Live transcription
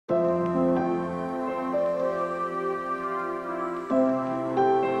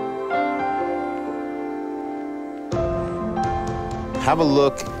Have a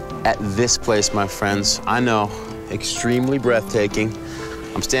look at this place, my friends. I know, extremely breathtaking.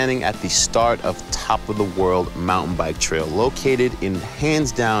 I'm standing at the start of Top of the World mountain bike trail, located in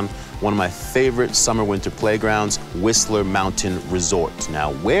hands down one of my favorite summer-winter playgrounds, Whistler Mountain Resort.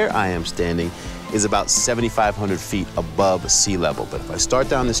 Now, where I am standing is about 7,500 feet above sea level. But if I start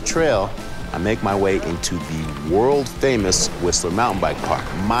down this trail, I make my way into the world-famous Whistler Mountain Bike Park.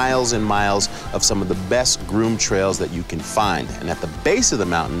 Miles and miles of some of the best groomed trails that you can find. And at the base of the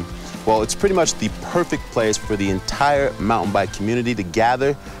mountain, well, it's pretty much the perfect place for the entire mountain bike community to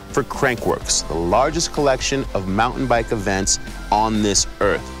gather for Crankworx, the largest collection of mountain bike events on this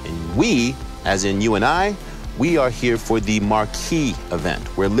earth. And we, as in you and I, we are here for the marquee event,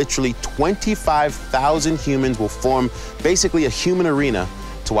 where literally 25,000 humans will form basically a human arena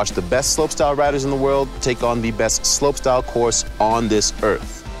to watch the best slopestyle riders in the world take on the best slopestyle course on this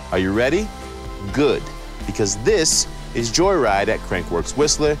earth. Are you ready? Good, because this is Joyride at Crankworx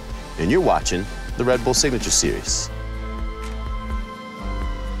Whistler, and you're watching the Red Bull Signature Series.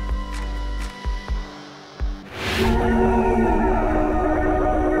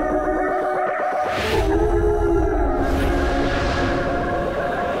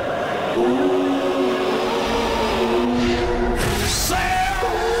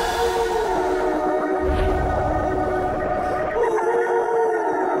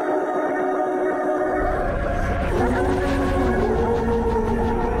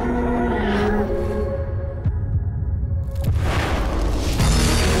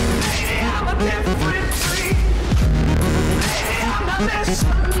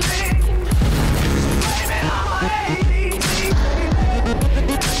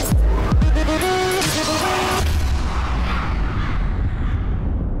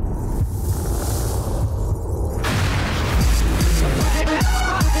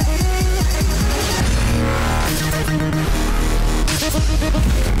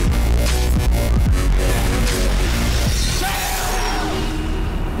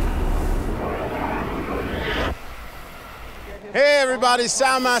 Hey everybody,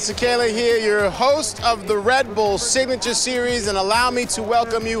 Soundmaster Kayla here, your host of the Red Bull Signature Series, and allow me to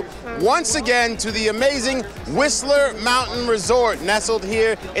welcome you once again to the amazing Whistler Mountain Resort, nestled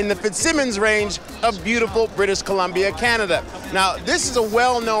here in the Fitzsimmons Range of beautiful British Columbia, Canada. Now, this is a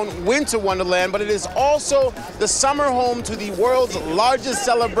well-known winter wonderland, but it is also the summer home to the world's largest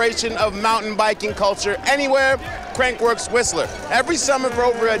celebration of mountain biking culture anywhere, Crankworx Whistler. Every summer for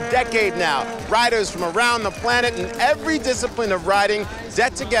over a decade now, riders from around the planet in every discipline of riding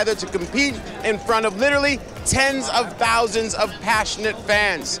get together to compete in front of literally tens of thousands of passionate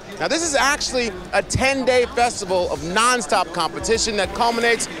fans. Now, this is actually a 10-day festival of non-stop competition that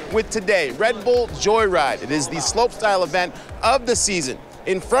culminates with today, Red Bull Joyride. It is the slopestyle event of the season.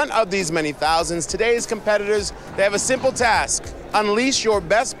 In front of these many thousands, today's competitors, they have a simple task: unleash your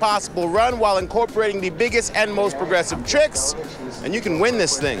best possible run while incorporating the biggest and most progressive tricks, and you can win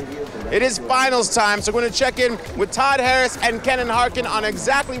this thing. It is finals time, so we're going to check in with Todd Harris and Kenan Harkin on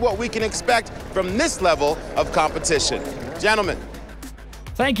exactly what we can expect from this level of competition. Gentlemen.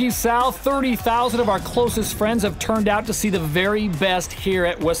 Thank you, Sal. 30,000 of our closest friends have turned out to see the very best here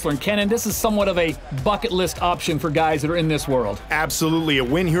at Whistler. And Kenan, this is somewhat of a bucket list option for guys that are in this world. Absolutely. A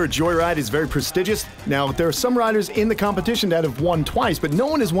win here at Joyride is very prestigious. Now, there are some riders in the competition that have won twice, but no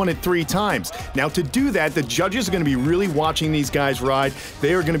one has won it 3 times. Now, to do that, the judges are going to be really watching these guys ride.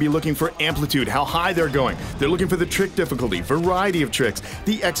 They are going to be looking for amplitude, how high they're going. They're looking for the trick difficulty, variety of tricks,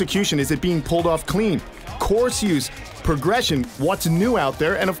 the execution, is it being pulled off clean, course use, progression, what's new out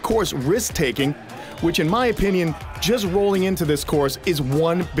there, and of course risk-taking, which in my opinion, just rolling into this course is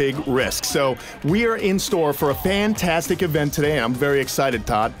one big risk. So we are in store for a fantastic event today, and I'm very excited,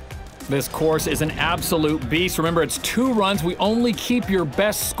 Todd. This course is an absolute beast. Remember, it's 2 runs. We only keep your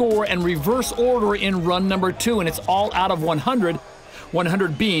best score and reverse order in run number 2, and it's all out of 100,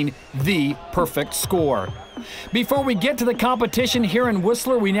 100 being the perfect score. Before we get to the competition here in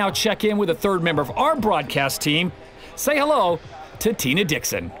Whistler, we now check in with a third member of our broadcast team. Say hello to Tina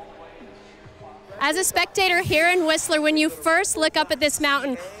Dixon. As a spectator here in Whistler, when you first look up at this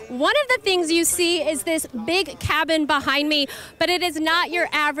mountain, one of the things you see is this big cabin behind me, but it is not your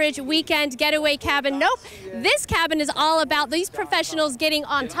average weekend getaway cabin. Nope, this cabin is all about these professionals getting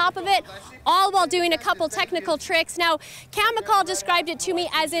on top of it, all while doing a couple technical tricks. Now, Cam McCall described it to me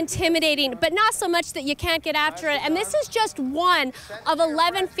as intimidating, but not so much that you can't get after it. And this is just one of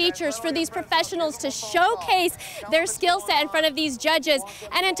 11 features for these professionals to showcase their skill set in front of these judges.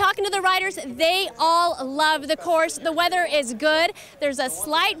 And in talking to the riders, they all love the course. The weather is good. There's a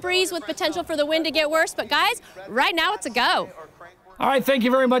slight breeze with potential for the wind to get worse, but guys, right now it's a go. All right, thank you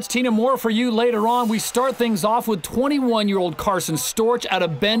very much, Tina. More for you later on. We start things off with 21-year-old Carson Storch out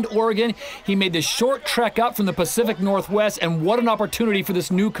of Bend, Oregon. He made the short trek up from the Pacific Northwest, and what an opportunity for this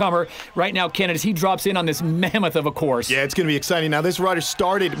newcomer right now, Ken, as he drops in on this mammoth of a course. Yeah, it's going to be exciting. Now, this rider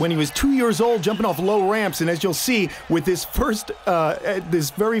started when he was 2 years old, jumping off low ramps, and as you'll see with this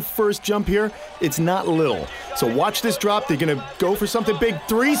very first jump here, it's not little. So watch this drop. They're going to go for something big.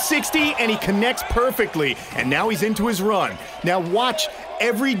 360, and he connects perfectly, and now he's into his run. Now watch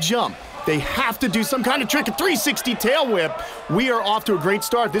every jump. They have to do some kind of trick, a 360 tail whip. We are off to a great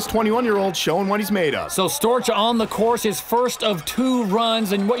start. This 21-year-old showing what he's made of. So Storch on the course, his first of 2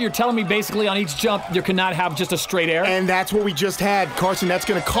 runs, and what you're telling me basically on each jump, you cannot have just a straight air? And that's what we just had, Carson. That's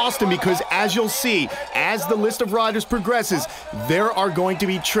going to cost him because, as you'll see, as the list of riders progresses, there are going to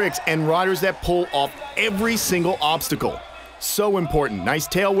be tricks and riders that pull off every single obstacle. So important. Nice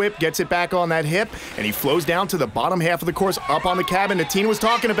tail whip, gets it back on that hip, and he flows down to the bottom half of the course, up on the cabin that Tina was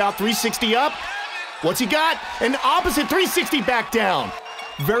talking about. 360 up. What's he got? An opposite 360 back down.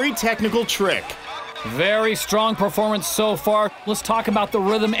 Very technical trick. Very strong performance so far. Let's talk about the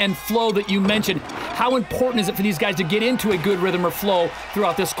rhythm and flow that you mentioned. How important is it for these guys to get into a good rhythm or flow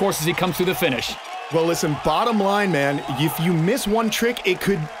throughout this course as he comes through the finish? Well, listen, bottom line, man, if you miss one trick, it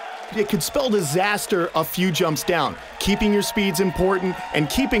could spell disaster a few jumps down. Keeping your speed's important, and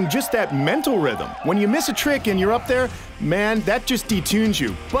keeping just that mental rhythm. When you miss a trick and you're up there, man, that just detunes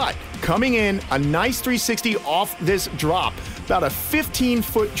you. But coming in, a nice 360 off this drop, about a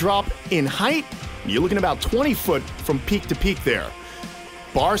 15-foot drop in height. You're looking about 20 foot from peak to peak there.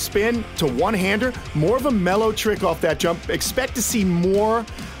 Bar spin to one-hander, more of a mellow trick off that jump. Expect to see more,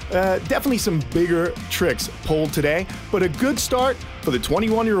 definitely some bigger tricks pulled today, but a good start for the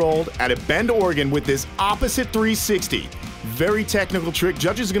 21-year-old out of Bend, Oregon with this opposite 360. Very technical trick.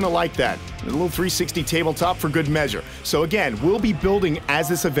 Judges are going to like that. A little 360 tabletop for good measure. So again, we'll be building as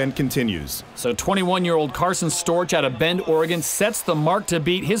this event continues. So 21-year-old Carson Storch out of Bend, Oregon sets the mark to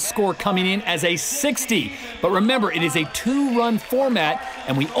beat, his score coming in as a 60. But remember, it is a 2-run format,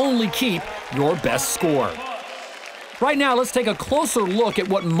 and we only keep your best score. Right now, let's take a closer look at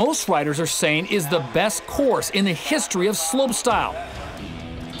what most riders are saying is the best course in the history of slopestyle.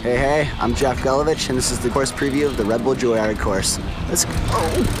 Hey, I'm Jeff Gulovich, and this is the course preview of the Red Bull Joyride course. Let's go.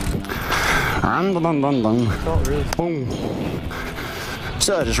 Boom.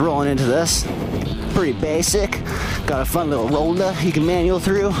 So just rolling into this. Pretty basic. Got a fun little roller you can manual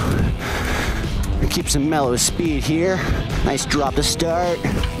through. Keep some mellow speed here. Nice drop to start.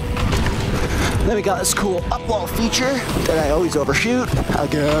 Then we got this cool up wall feature that I always overshoot.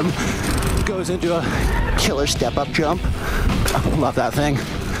 Again, goes into a killer step up jump. Love that thing.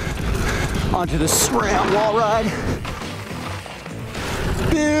 Onto the SRAM wall ride.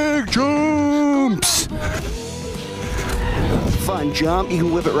 Big jumps. Fun jump, you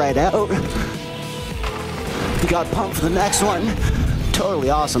can whip it right out. You got pumped for the next one. Totally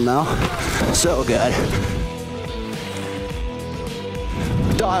awesome though. So good.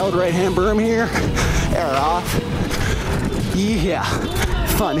 Dialed right hand berm here, air off. Yeah,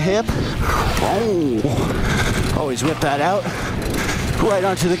 fun hip. Oh, always whip that out. Right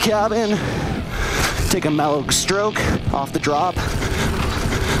onto the cabin. Take a mellow stroke off the drop.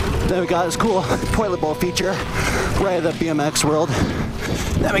 Then we got this cool toilet bowl feature right at the BMX world.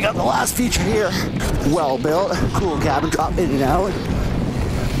 Then we got the last feature here. Well built, cool cabin drop in and out.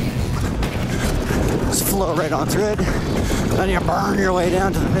 Just flow right on through it. Then you burn your way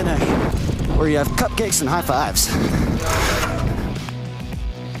down to the finish, where you have cupcakes and high fives.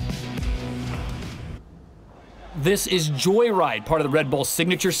 This is Joyride, part of the Red Bull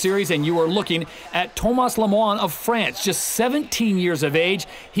Signature Series, and you are looking at Thomas Lemoine of France, just 17 years of age.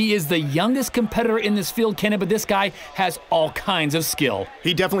 He is the youngest competitor in this field, Kenneth, but this guy has all kinds of skill.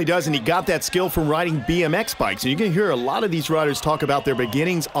 He definitely does, and he got that skill from riding BMX bikes. And you can hear a lot of these riders talk about their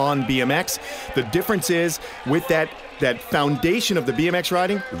beginnings on BMX. The difference is with that foundation of the BMX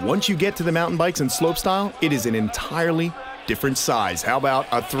riding, once you get to the mountain bikes and slopestyle, it is an entirely different size. How about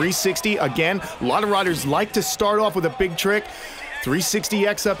a 360? Again, a lot of riders like to start off with a big trick.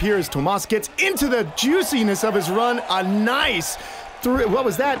 360X up here as Tomas gets into the juiciness of his run. A nice, what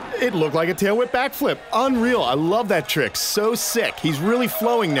was that? It looked like a tail whip backflip. Unreal. I love that trick. So sick. He's really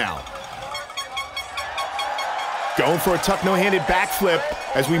flowing now. Going for a tuck no-handed backflip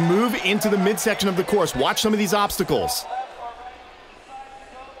as we move into the midsection of the course. Watch some of these obstacles.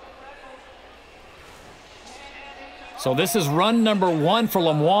 So this is run number 1 for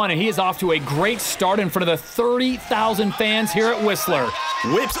Lemoine, and he is off to a great start in front of the 30,000 fans here at Whistler.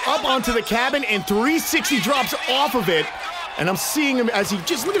 Whips up onto the cabin and 360 drops off of it And I'm seeing him as he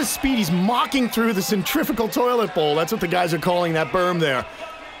just, look at his speed, he's mocking through the centrifugal toilet bowl. That's what the guys are calling that berm there.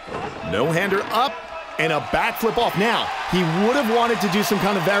 No-hander up and a backflip off. Now, he would have wanted to do some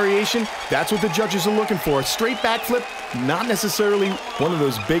kind of variation. That's what the judges are looking for. A straight backflip, not necessarily one of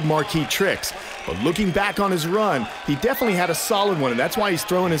those big marquee tricks. But looking back on his run, he definitely had a solid one, and that's why he's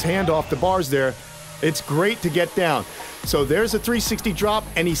throwing his hand off the bars there. It's great to get down. So there's a 360 drop,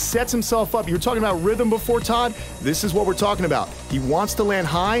 and he sets himself up. You were talking about rhythm before, Todd. This is what we're talking about. He wants to land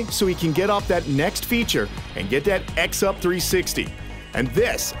high so he can get off that next feature and get that X up 360. And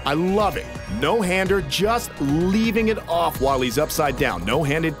this, I love it. No-hander, just leaving it off while he's upside down.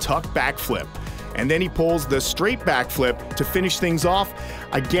 No-handed tuck backflip. And then he pulls the straight backflip to finish things off.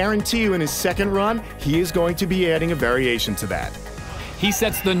 I guarantee you in his second run, he is going to be adding a variation to that. He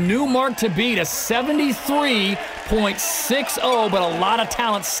sets the new mark to beat, a 73.60, but a lot of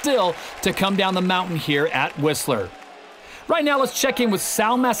talent still to come down the mountain here at Whistler. Right now, let's check in with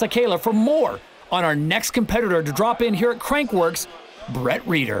Sal Masekela for more on our next competitor to drop in here at Crankworx, Brett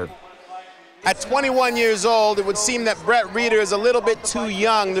Reeder. At 21 years old, it would seem that Brett Reeder is a little bit too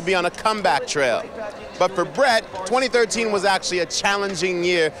young to be on a comeback trail. But for Brett, 2013 was actually a challenging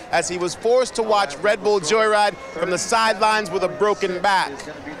year as he was forced to watch Red Bull Joyride from the sidelines with a broken back.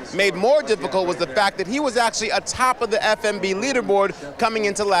 Made more difficult was the fact that he was actually atop of the FMB leaderboard coming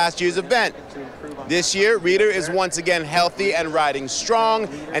into last year's event. This year, Reeder is once again healthy and riding strong,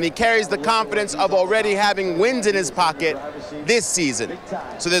 and he carries the confidence of already having wins in his pocket this season.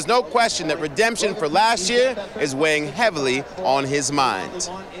 So there's no question that redemption for last year is weighing heavily on his mind.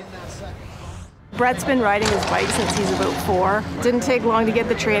 Brett's been riding his bike since he's about 4. Didn't take long to get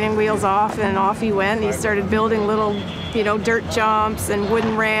the training wheels off, and off he went. He started building little, dirt jumps and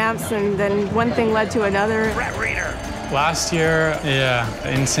wooden ramps, and then one thing led to another. Brett Reeder. Last year, yeah,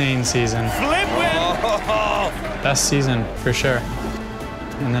 insane season. Flip win! Best season, for sure.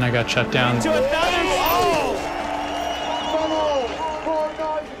 And then I got shut down.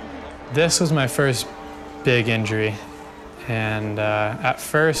 This was my first big injury. And at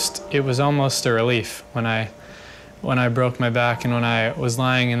first, it was almost a relief when I broke my back, and when I was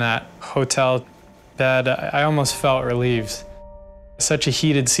lying in that hotel bed, I almost felt relieved. Such a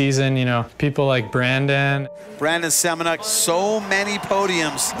heated season, people like Brandon. Brandon Semenuk, so many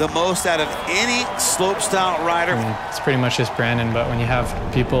podiums, the most out of any slopestyle rider. It's pretty much just Brandon, but when you have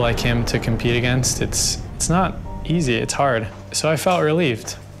people like him to compete against, it's not easy, it's hard. So I felt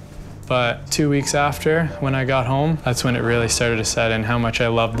relieved. But 2 weeks after, when I got home, that's when it really started to set in how much I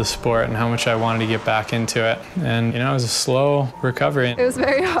loved the sport and how much I wanted to get back into it. And, it was a slow recovery. It was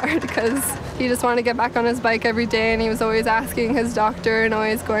very hard because he just wanted to get back on his bike every day, and he was always asking his doctor and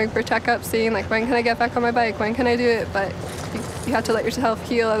always going for checkups, seeing, like, when can I get back on my bike? When can I do it? But you have to let yourself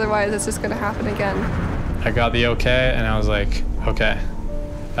heal, otherwise it's just going to happen again. I got the okay, and I was like, okay,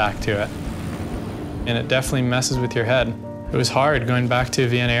 back to it. And it definitely messes with your head. It was hard going back to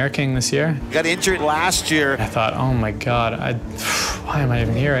Vienna Air King this year. Got injured last year. I thought, oh my God, why am I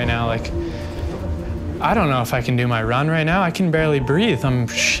even here right now? Like, I don't know if I can do my run right now. I can barely breathe. I'm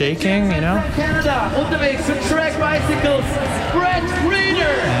shaking, Canada, ultimates and track bicycles, Brett Reeder.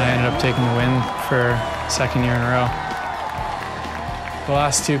 And I ended up taking the win for second year in a row. The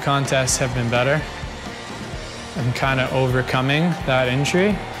last 2 contests have been better. I'm kind of overcoming that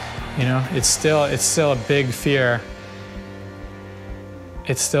injury. It's still a big fear.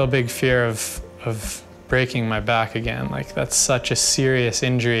 It's still a big fear of breaking my back again. Like, that's such a serious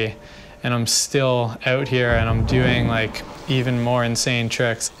injury, and I'm still out here and I'm doing like even more insane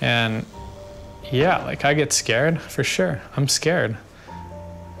tricks. And yeah, like, I get scared for sure. I'm scared.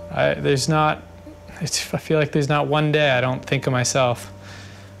 I feel like there's not one day I don't think of myself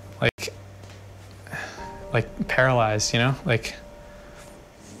like paralyzed, like,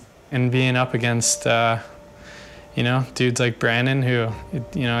 and being up against dudes like Brandon who,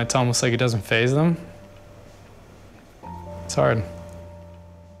 it's almost like it doesn't faze them. It's hard.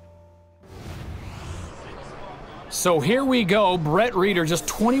 So here we go, Brett Reeder, just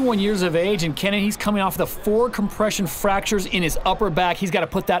 21 years of age, and Kenny, he's coming off the 4 compression fractures in his upper back. He's got to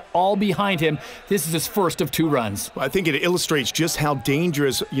put that all behind him. This is his first of 2 runs. I think it illustrates just how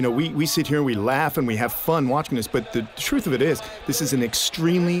dangerous, we sit here and we laugh and we have fun watching this, but the truth of it is, this is an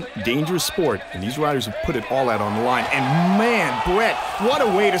extremely dangerous sport, and these riders have put it all out on the line. And man, Brett, what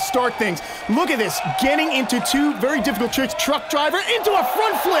a way to start things. Look at this, getting into 2 very difficult tricks, truck driver into a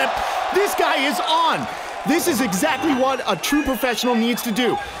front flip. This guy is on. This is exactly what a true professional needs to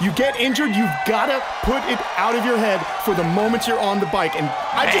do. You get injured, you've got to put it out of your head for the moments you're on the bike. And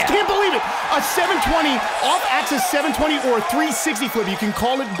I just can't believe it. A 720, off-axis 720 or a 360 flip, you can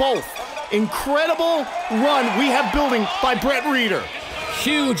call it both. incredible run we have building by Brett Reeder.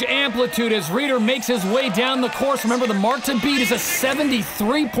 Huge amplitude as Reeder makes his way down the course. Remember, the mark to beat is a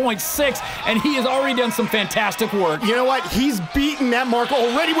 73.6, and he has already done some fantastic work. You know what? He's beaten that mark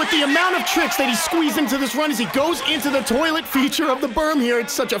already with the amount of tricks that he squeezed into this run as he goes into the toilet feature of the berm here.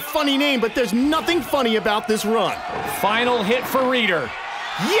 It's such a funny name, but there's nothing funny about this run. Final hit for Reeder.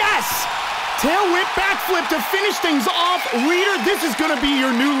 Yes! Tail whip backflip to finish things off. Reeder, this is going to be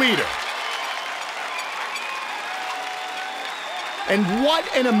your new leader. And what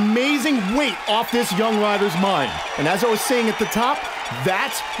an amazing weight off this young rider's mind. And as I was saying at the top,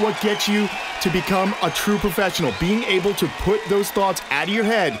 that's what gets you to become a true professional, being able to put those thoughts out of your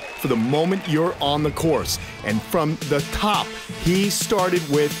head for the moment you're on the course. And from the top, he started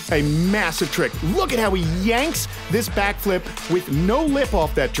with a massive trick. Look at how he yanks this backflip with no lip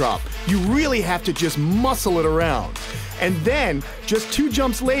off that drop. You really have to just muscle it around. And then, just 2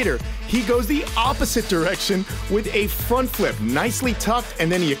 jumps later, he goes the opposite direction with a front flip, nicely tucked,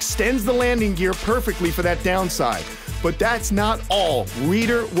 and then he extends the landing gear perfectly for that downside. But that's not all.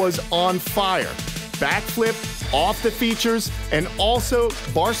 Reeder was on fire. Backflip, off the features, and also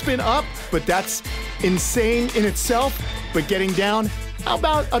bar spin up, but that's insane in itself. But getting down, how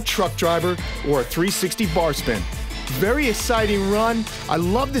about a truck driver or a 360 bar spin? Very exciting run. I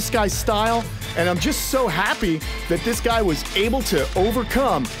love this guy's style. And I'm just so happy that this guy was able to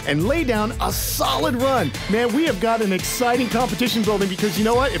overcome and lay down a solid run. Man, we have got an exciting competition building because you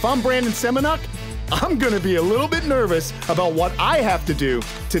know what? If I'm Brandon Semenuk, I'm going to be a little bit nervous about what I have to do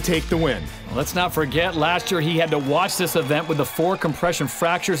to take the win. Let's not forget, last year he had to watch this event with the 4 compression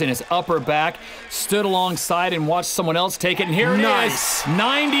fractures in his upper back, stood alongside and watched someone else take it, and here it is.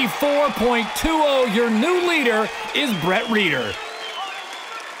 94.20. Your new leader is Brett Reeder.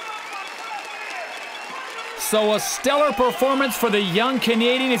 So a stellar performance for the young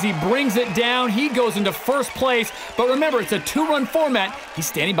Canadian as he brings it down. He goes into first place, but remember, it's a 2-run format. He's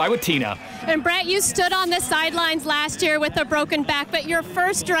standing by with Tina. And Brett, you stood on the sidelines last year with a broken back, but your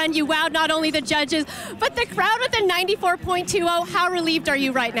first run, you wowed not only the judges, but the crowd with a 94.20. How relieved are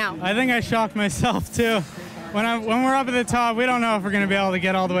you right now? I think I shocked myself too. When we're up at the top, we don't know if we're going to be able to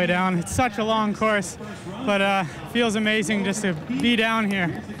get all the way down. It's such a long course, but it feels amazing just to be down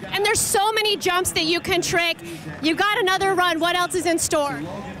here. And there's so many jumps that you can trick. You got another run. What else is in store?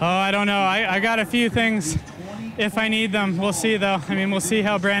 Oh, I don't know. I got a few things if I need them. We'll see, though. I mean, we'll see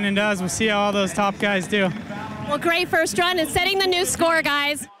how Brandon does. We'll see how all those top guys do. Well, great first run and setting the new score,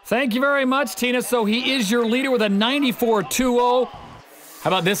 guys. Thank you very much, Tina. So he is your leader with a 94.20. How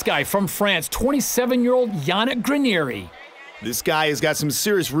about this guy from France, 27-year-old Yannick Grenieri. This guy has got some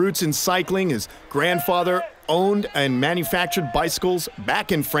serious roots in cycling. His grandfather owned and manufactured bicycles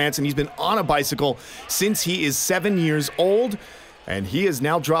back in France, and he's been on a bicycle since he is 7 years old. And he is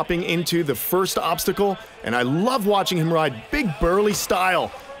now dropping into the first obstacle, and I love watching him ride. Big burly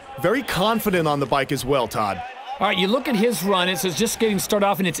style. Very confident on the bike as well, Todd. All right, you look at his run, it's just getting started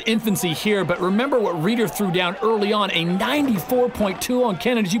off in its infancy here, but remember what Reeder threw down early on, a 94.2 on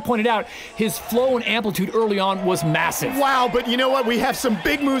Ken, and as you pointed out, his flow and amplitude early on was massive. Wow, but you know what? We have some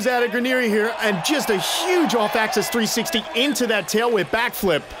big moves out of Grenieri here, and just a huge off-axis 360 into that tail whip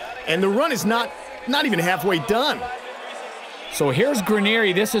backflip, and the run is not even halfway done. So here's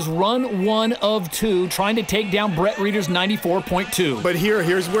Grenieri. This is run 1 of 2, trying to take down Brett Reeder's 94.2. But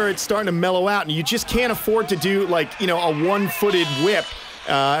here's where it's starting to mellow out, and you just can't afford to do, like, you know, a one-footed whip.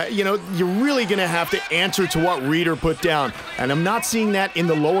 You know, you're really going to have to answer to what Reeder put down. And I'm not seeing that in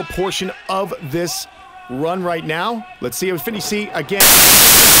the lower portion of this run right now. Let's see how we finish. See, again,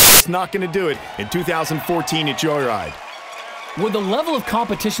 it's not going to do it in 2014 at Joyride. With the level of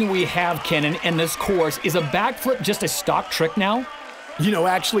competition we have, Ken, in this course, is a backflip just a stock trick now? You know,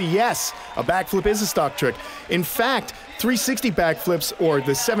 actually, yes. A backflip is a stock trick. In fact, 360 backflips, or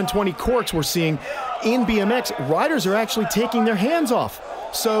the 720 corks we're seeing in BMX, riders are actually taking their hands off.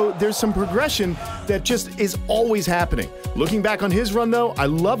 So there's some progression that just is always happening. Looking back on his run, though, I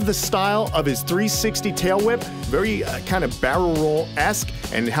love the style of his 360 tail whip. Very kind of barrel roll-esque.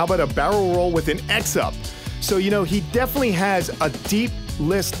 And how about a barrel roll with an X-up? So, you know, he definitely has a deep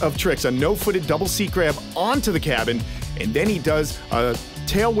list of tricks. A no-footed double seat grab onto the cabin, and then he does a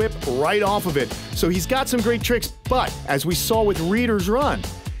tail whip right off of it. So he's got some great tricks, but as we saw with Reeder's run,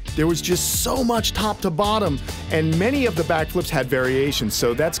 there was just so much top to bottom, and many of the backflips had variations.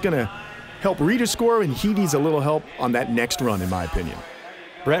 So that's going to help Reeder score, and he needs a little help on that next run, in my opinion.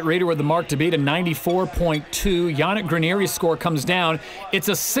 Brett Reeder with the mark to beat, a 94.2. Yannick Grenieri's score comes down. It's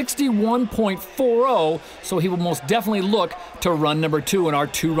a 61.40, so he will most definitely look to run number 2 in our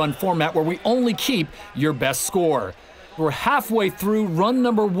 2-run format where we only keep your best score. We're halfway through run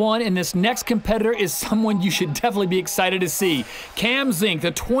number 1, and this next competitor is someone you should definitely be excited to see. Cam Zink,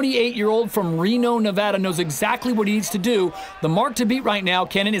 the 28-year-old from Reno, Nevada, knows exactly what he needs to do. The mark to beat right now,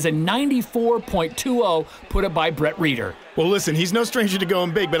 Kenan, is a 94.20 put up by Brett Reeder. Well, listen, he's no stranger to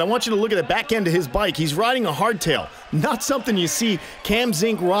going big, but I want you to look at the back end of his bike. He's riding a hardtail, not something you see Cam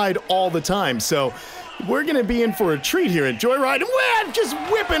Zink ride all the time. So we're going to be in for a treat here at Joyride. And man, just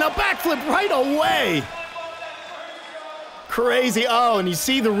whipping a backflip right away. Crazy. Oh, and you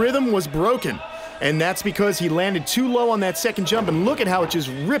see the rhythm was broken. And that's because he landed too low on that second jump. And look at how it just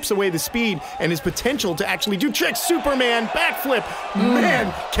rips away the speed and his potential to actually do tricks. Superman backflip.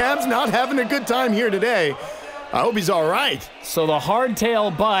 Man, Cam's not having a good time here today. I hope he's all right. So the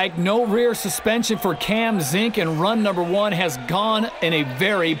hardtail bike, no rear suspension for Cam Zink, and run number 1 has gone in a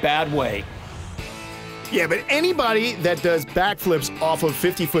very bad way. Yeah, but anybody that does backflips off of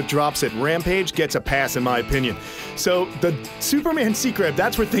 50-foot drops at Rampage gets a pass, in my opinion. So the Superman seat grab,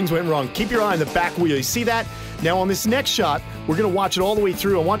 that's where things went wrong. Keep your eye on the back wheel. You see that? Now on this next shot, we're going to watch it all the way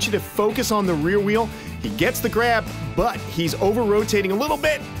through. I want you to focus on the rear wheel. He gets the grab, but he's over-rotating a little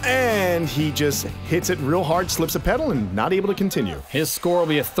bit, and he just hits it real hard, slips a pedal, and not able to continue. His score will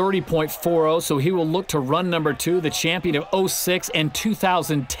be a 30.40, so he will look to run number 2, the champion of 06 and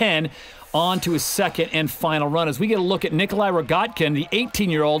 2010, on to his second and final run as we get a look at Nikolai Rogotkin, the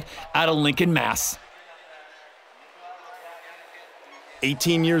 18-year-old out of Lincoln, Mass.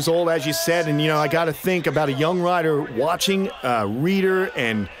 18 years old, as you said, and, you know, I got to think about a young rider watching Reeder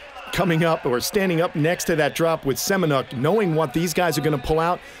and coming up or standing up next to that drop with Semenuk, knowing what these guys are going to pull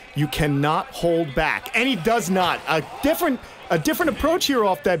out. You cannot hold back, and he does not. A different approach here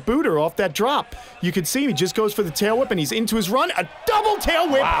off that boot or off that drop. You can see he just goes for the tail whip, and he's into his run. A double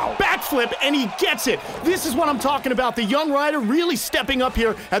tail whip, backflip, and he gets it. This is what I'm talking about. The young rider really stepping up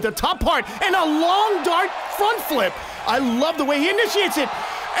here at the top part, and a long dart front flip. I love the way he initiates it.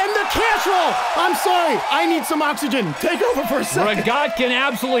 And the cash roll. I'm sorry, I need some oxygen. Take over for a second. Rogotkin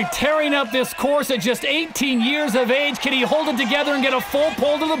absolutely tearing up this course at just 18 years of age. Can he hold it together and get a full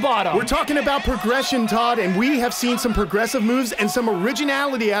pull to the bottom? We're talking about progression, Todd, and we have seen some progressive moves and some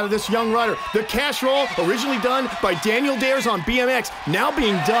originality out of this young rider. The cash roll, originally done by Daniel Dares on BMX, now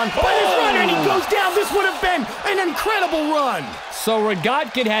being done by this rider, and he goes down. This would have been an incredible run. So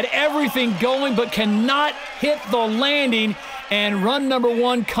Rogotkin had everything going but cannot hit the landing. And run number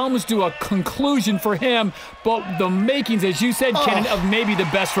 1 comes to a conclusion for him, but the makings, as you said, Kenan, of maybe the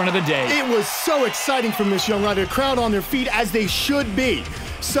best run of the day. It was so exciting from this young rider. The crowd on their feet, as they should be.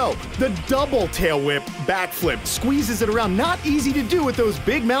 So, the double tail whip backflip squeezes it around. Not easy to do with those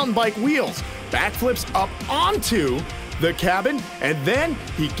big mountain bike wheels. Backflips up onto the cabin, and then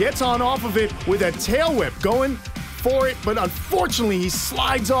he gets on off of it with a tail whip going for it, but unfortunately he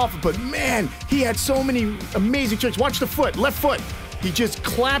slides off. But man, he had so many amazing tricks. Watch the foot, left foot. He just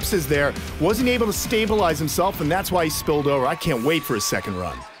collapses there, wasn't able to stabilize himself, and that's why he spilled over. I can't wait for his second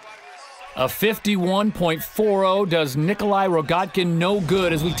run. A 51.40 does Nikolai Rogotkin no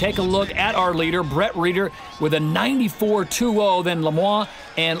good as we take a look at our leader, Brett Reeder, with a 94.20, then Lemois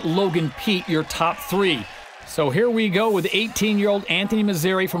and Logan Pete, your top 3. So here we go with 18-year-old Anthony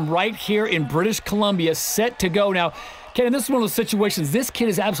Mazzeri from right here in British Columbia, set to go. Now, Kenan, this is one of those situations, this kid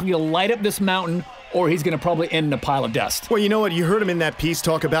is absolutely going to light up this mountain, or he's going to probably end in a pile of dust. Well, you know what? You heard him in that piece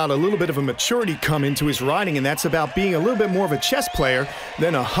talk about a little bit of a maturity come into his riding, and that's about being a little bit more of a chess player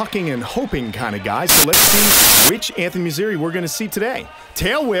than a hucking and hoping kind of guy. So let's see which Anthony Mazzeri we're going to see today.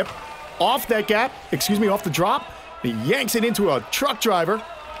 Tail whip off that gap, off the drop. He yanks it into a truck driver.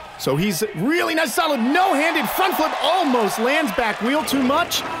 So he's really nice, solid, no-handed front flip, almost lands back wheel too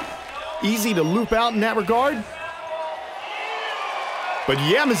much. Easy to loop out in that regard. But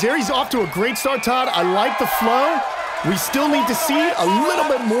yeah, Mazzeri's off to a great start, Todd. I like the flow. We still need to see a little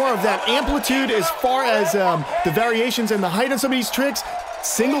bit more of that amplitude as far as the variations and the height of some of these tricks.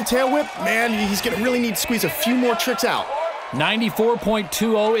 Single tail whip, man, he's gonna really need to squeeze a few more tricks out.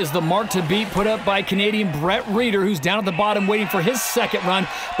 94.20 is the mark to beat put up by Canadian Brett Reeder, who's down at the bottom waiting for his second run.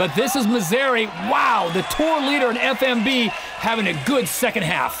 But this is Mazzeri. Wow, the tour leader in FMB having a good second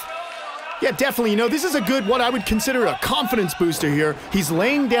half. Yeah, definitely. You know, this is a good, what I would consider a confidence booster here. He's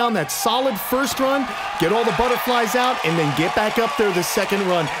laying down that solid first run, get all the butterflies out, and then get back up there the second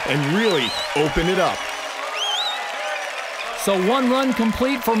run and really open it up. So 1 run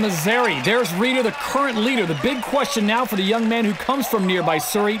complete for Mazzeri. There's Reeder, the current leader. The big question now for the young man who comes from nearby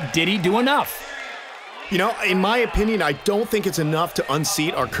Surrey, did he do enough? You know, in my opinion, I don't think it's enough to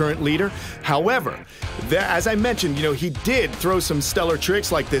unseat our current leader. However, as I mentioned, you know, he did throw some stellar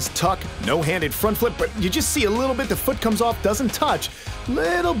tricks like this tuck, no-handed front flip, but you just see a little bit, the foot comes off, doesn't touch.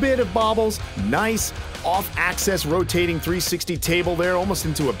 Little bit of bobbles, nice off-axis rotating 360 table there, almost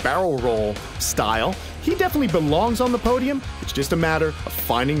into a barrel roll style. He definitely belongs on the podium. It's just a matter of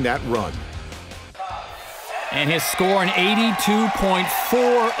finding that run. And his score, an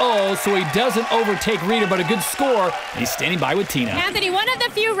 82.40, so he doesn't overtake Reeder, but a good score. And he's standing by with Tina. Anthony, one of the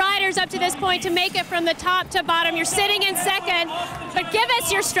few riders up to this point to make it from the top to bottom. You're sitting in second, but give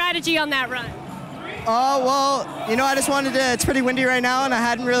us your strategy on that run. Oh, well, you know, I just wanted to, it's pretty windy right now, and I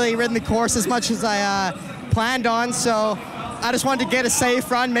hadn't really ridden the course as much as I planned on, so I just wanted to get a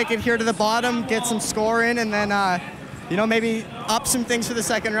safe run, make it here to the bottom, get some score in, and then, you know, maybe up some things for the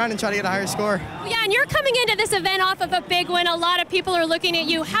second run and try to get a higher score. Yeah, and you're coming into this event off of a big win. A lot of people are looking at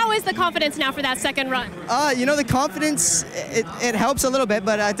you. How is the confidence now for that second run? You know, the confidence, it helps a little bit,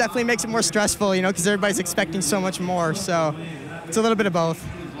 but it definitely makes it more stressful, you know, because everybody's expecting so much more, so it's a little bit of both.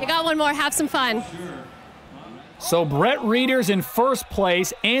 You got one more. Have some fun. So Brett Reeder's in first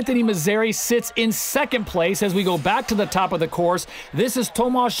place. Anthony Mazzeri sits in second place as we go back to the top of the course. This is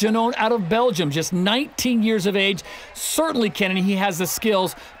Thomas Janon out of Belgium, just 19 years of age. Certainly, Kennedy, he has the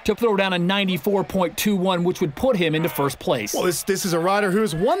skills to throw down a 94.21, which would put him into first place. Well, this is a rider who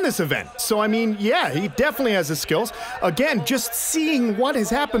has won this event. So, I mean, yeah, he definitely has the skills. Again, just seeing what has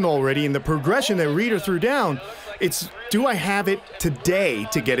happened already in the progression that Reeder threw down, it's, do I have it today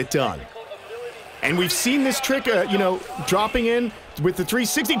to get it done? And we've seen this trick, you know, dropping in with the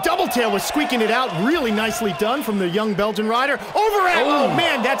 360. Double tail was squeaking it out. Really nicely done from the young Belgian rider. Over at, oh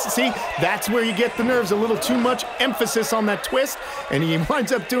man, that's where you get the nerves. A little too much emphasis on that twist, and he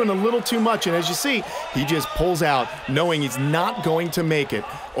winds up doing a little too much. And as you see, he just pulls out, knowing he's not going to make it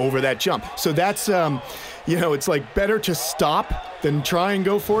over that jump. So that's, you know, it's like better to stop than try and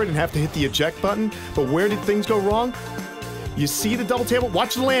go for it and have to hit the eject button. But where did things go wrong? You see the double table,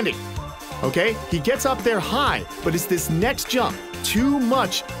 watch the landing. Okay, he gets up there high, but it's this next jump. Too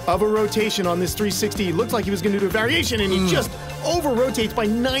much of a rotation on this 360. He looked like he was going to do a variation, and he just over-rotates by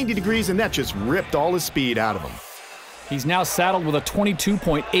 90 degrees, and that just ripped all his speed out of him. He's now saddled with a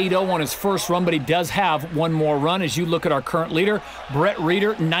 22.80 on his first run, but he does have one more run. As you look at our current leader, Brett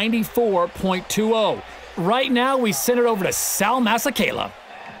Reeder, 94.20. Right now, we send it over to Sal Masekela.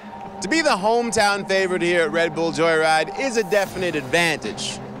 To be the hometown favorite here at Red Bull Joyride is a definite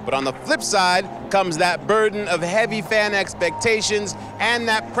advantage. But on the flip side comes that burden of heavy fan expectations and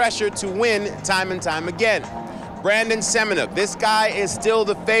that pressure to win time and time again. Brandon Semenuk, this guy is still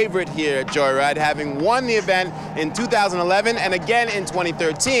the favorite here at Joyride, having won the event in 2011 and again in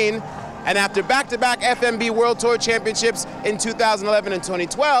 2013. And after back-to-back FMB World Tour Championships in 2011 and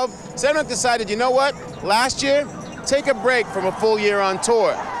 2012, Semenuk decided, you know what, last year, take a break from a full year on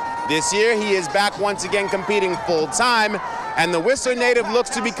tour. This year, he is back once again competing full-time, and the Whistler native looks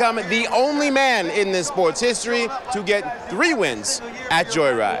to become the only man in this sport's history to get 3 wins at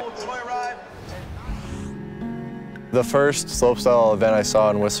Joyride. The first slopestyle event I saw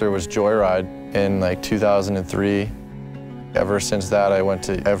in Whistler was Joyride in like 2003. Ever since that, I went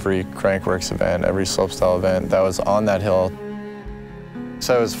to every Crankworx event, every slopestyle event that was on that hill.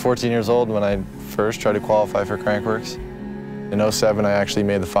 So I was 14 years old when I first tried to qualify for Crankworx. In 07, I actually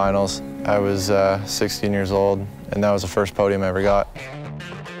made the finals. I was 16 years old, and that was the first podium I ever got.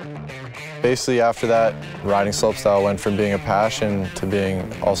 Basically, after that, riding slopestyle went from being a passion to being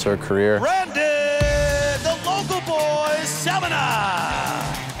also a career. Brandon, the local boy, Seminar.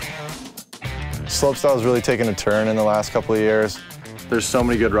 Slopestyle has really taken a turn in the last couple of years. There's so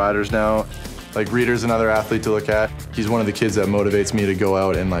many good riders now. Like, Reeder's another athlete to look at. He's one of the kids that motivates me to go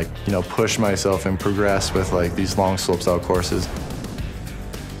out and, like, you know, push myself and progress with, like, these long slopestyle courses.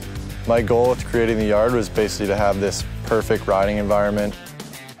 My goal with creating the yard was basically to have this perfect riding environment.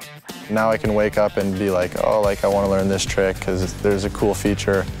 Now I can wake up and be like, oh, like, I want to learn this trick because there's a cool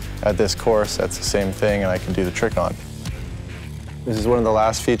feature at this course that's the same thing and I can do the trick on. This is one of the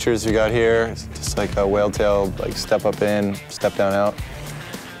last features we got here. It's just like a whale tail, like, step up in, step down out.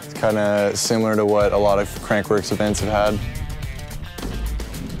 Kind of similar to what a lot of Crankworx events have had.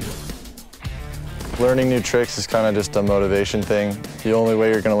 Learning new tricks is kind of just a motivation thing. The only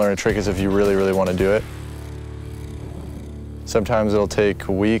way you're going to learn a trick is if you really, really want to do it. Sometimes it'll take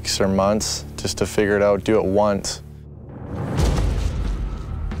weeks or months just to figure it out, do it once.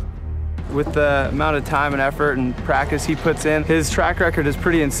 With the amount of time and effort and practice he puts in, his track record is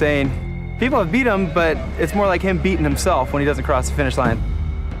pretty insane. People have beat him, but it's more like him beating himself when he doesn't cross the finish line.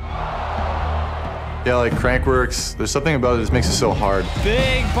 Yeah, like Crankworx, there's something about it that makes it so hard.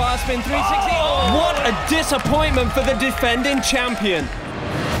 Big bar spin 360. Oh, what a disappointment for the defending champion.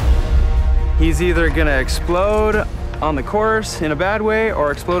 He's either gonna explode on the course in a bad way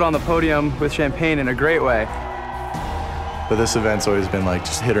or explode on the podium with champagne in a great way. But this event's always been like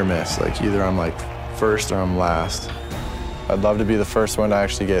just hit or miss. Like, either I'm like first or I'm last. I'd love to be the first one to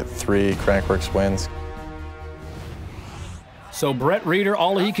actually get 3 Crankworx wins. So Brett Reeder,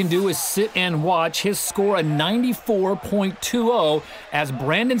 all he can do is sit and watch. His score a 94.20 as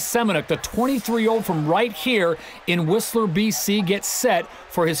Brandon Semenuk, the 23-year-old from right here in Whistler, BC, gets set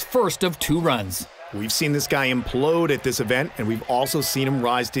for his first of 2 runs. We've seen this guy implode at this event, and we've also seen him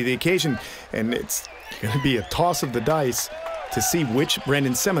rise to the occasion. And it's going to be a toss of the dice to see which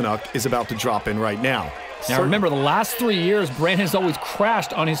Brandon Semenuk is about to drop in right now. Now remember, the last 3 years, Brandon's always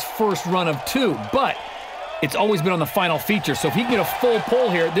crashed on his first run of 2, but it's always been on the final feature, so if he can get a full pull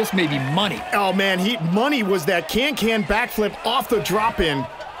here, this may be money. Oh man, money was that can-can backflip off the drop-in,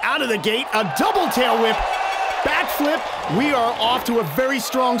 out of the gate, a double tail whip, backflip. We are off to a very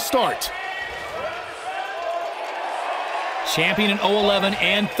strong start. Champion in 011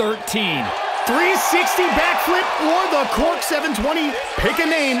 and 13. 360 backflip or the Cork 720. Pick a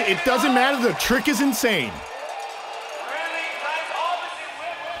name, it doesn't matter, the trick is insane.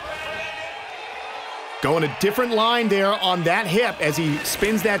 Going a different line there on that hip as he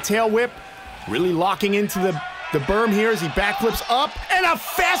spins that tail whip. Really locking into the berm here as he backflips up. And a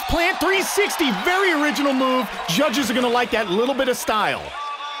fast plant 360. Very original move. Judges are going to like that little bit of style.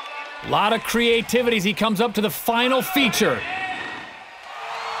 A lot of creativity as he comes up to the final feature.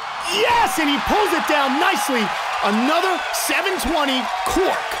 Yes, and he pulls it down nicely. Another 720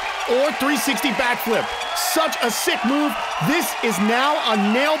 cork or 360 backflip. Such a sick move. This is now a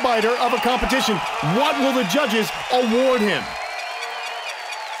nail-biter of a competition. What will the judges award him?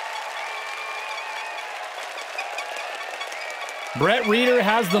 Brett Reeder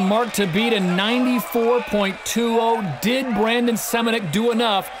has the mark to beat a 94.20. Did Brandon Semenuk do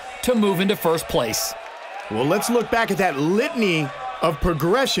enough to move into first place? Well, let's look back at that litany of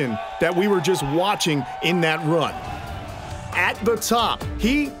progression that we were just watching in that run. At the top,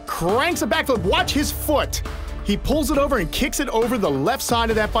 he cranks a backflip. Watch his foot. He pulls it over and kicks it over the left side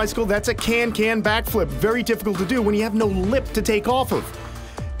of that bicycle. That's a can-can backflip. Very difficult to do when you have no lip to take off of.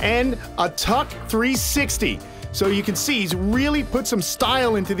 And a tuck 360. So you can see he's really put some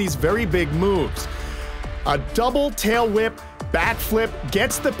style into these very big moves. A double tail whip, backflip,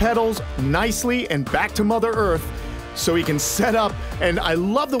 gets the pedals nicely and back to Mother Earth so he can set up. And I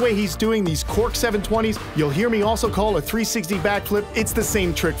love the way he's doing these Cork 720s. You'll hear me also call a 360 backflip. It's the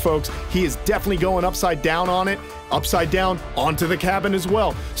same trick, folks. He is definitely going upside down on it, upside down onto the cabin as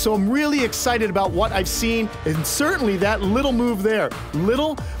well. So I'm really excited about what I've seen, and certainly that little move there.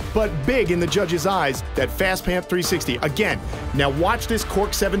 Little, but big in the judge's eyes, that fast pant 360. Again, now watch this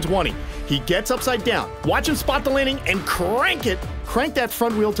Cork 720. He gets upside down. Watch him spot the landing and crank it. Crank that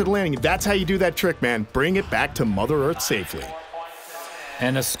front wheel to the landing. That's how you do that trick, man. Bring it back to Mother Earth safely.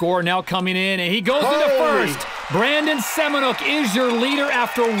 And the score now coming in, and he goes into first. Brandon Semenuk is your leader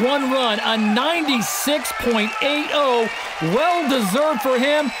after 1 run, a 96.80. Well-deserved for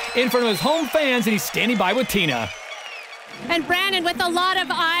him in front of his home fans, and he's standing by with Tina. And Brandon, with a lot of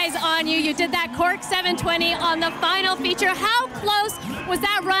eyes on you, you did that Cork 720 on the final feature. How close was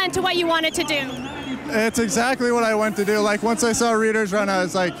that run to what you wanted to do? It's exactly what I went to do. Like, once I saw Reeder's run, I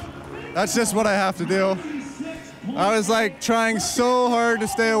was like, that's just what I have to do. I was like trying so hard to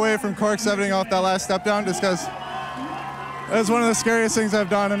stay away from Cork 7ing off that last step down just because it was one of the scariest things I've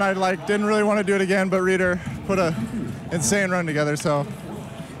done, and I didn't really want to do it again, but Reeder put a insane run together, so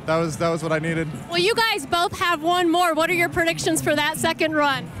that was what I needed. Well, you guys both have one more. What are your predictions for that second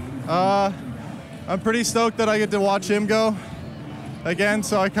run? I'm pretty stoked that I get to watch him go again,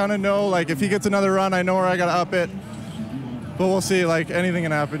 so I kind of know, like, if he gets another run, I know where I got to up it. But we'll see, like, anything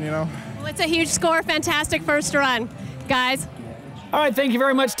can happen, you know? Well, it's a huge score. Fantastic first run, guys. All right, thank you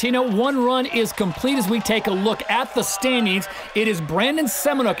very much, Tina. 1 run is complete as we take a look at the standings. It is Brandon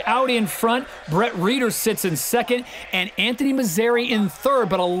Semenuk out in front. Brett Reeder sits in second, and Anthony Mazzari in third.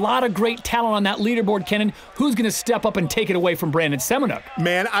 But a lot of great talent on that leaderboard, Kenan. Who's going to step up and take it away from Brandon Semenuk?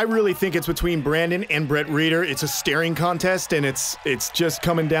 Man, I really think it's between Brandon and Brett Reeder. It's a staring contest, and it's just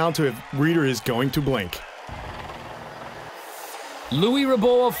coming down to if Reeder is going to blink. Louis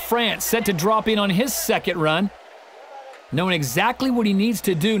Ribaud of France set to drop in on his second run, knowing exactly what he needs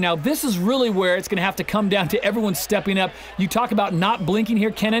to do. Now, this is really where it's going to have to come down to everyone stepping up. You talk about not blinking here,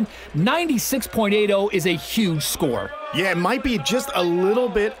 Kenan. 96.80 is a huge score. Yeah, it might be just a little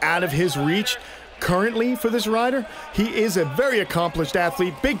bit out of his reach currently for this rider. He is a very accomplished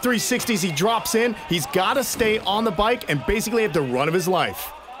athlete. Big 360s he drops in. He's got to stay on the bike and basically have the run of his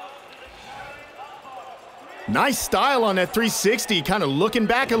life. Nice style on that 360, kind of looking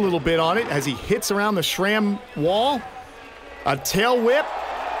back a little bit on it as he hits around the SRAM wall. A tail whip,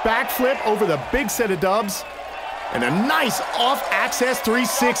 backflip over the big set of dubs. And a nice off-access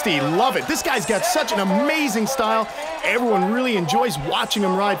 360. Love it. This guy's got such an amazing style. Everyone really enjoys watching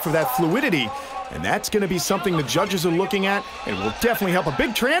him ride for that fluidity. And that's going to be something the judges are looking at, and will definitely help. A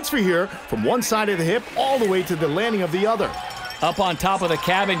big transfer here from one side of the hip all the way to the landing of the other. Up on top of the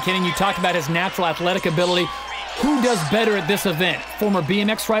cabin, Kenny, you talked about his natural athletic ability. Who does better at this event? Former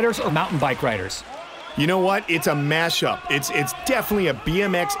BMX riders or mountain bike riders? You know what? It's a mashup. It's definitely a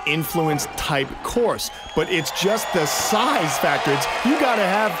BMX influenced type course, but it's just the size factor. You gotta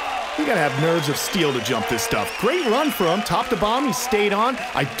have nerves of steel to jump this stuff. Great run for him, top to bottom. He stayed on.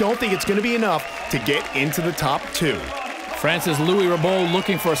 I don't think it's gonna be enough to get into the top 2. Francis Louis Rabault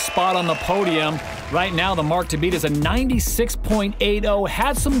looking for a spot on the podium. Right now, the mark to beat is a 96.80.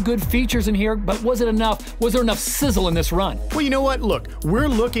 Had some good features in here, but was it enough? Was there enough sizzle in this run? Well, you know what? Look, we're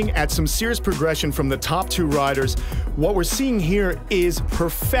looking at some serious progression from the top 2 riders. What we're seeing here is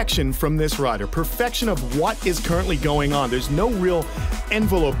perfection from this rider. Perfection of what is currently going on. There's no real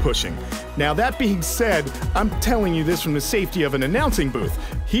envelope pushing. Now, that being said, I'm telling you this from the safety of an announcing booth.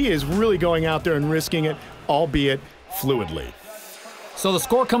 He is really going out there and risking it, albeit fluidly. So the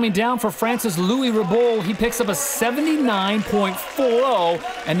score coming down for Francis Louis Rabault, he picks up a 79.40,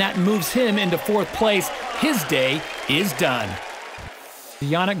 and that moves him into 4th place. His day is done.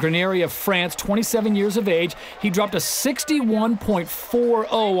 Yannick Grenier of France, 27 years of age, he dropped a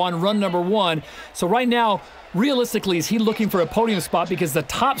 61.40 on run number 1. So right now, realistically, is he looking for a podium spot because the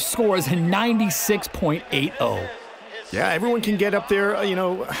top score is a 96.80. Yeah, everyone can get up there. You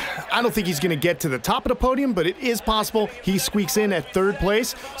know, I don't think he's going to get to the top of the podium, but it is possible he squeaks in at 3rd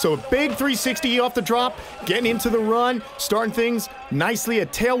place. So a big 360 off the drop, getting into the run, starting things nicely. A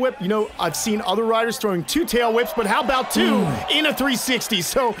tail whip. You know, I've seen other riders throwing 2 tail whips, but how about 2 in a 360?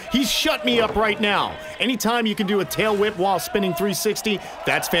 So he's shut me up right now. Anytime you can do a tail whip while spinning 360,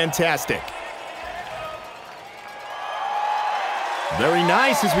 that's fantastic. Very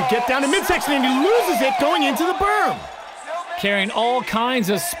nice as we get down to midsection, and he loses it going into the berm. Carrying all kinds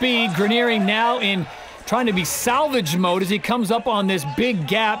of speed. Grenier now in trying to be salvage mode as he comes up on this big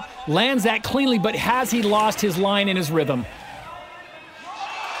gap, lands that cleanly, but has he lost his line and his rhythm?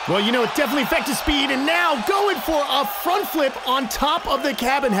 Well, you know, it definitely affected speed, and now going for a front flip on top of the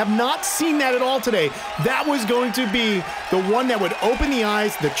cabin. Have not seen that at all today. That was going to be the one that would open the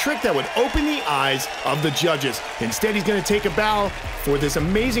eyes, the trick that would open the eyes of the judges. Instead, he's going to take a bow for this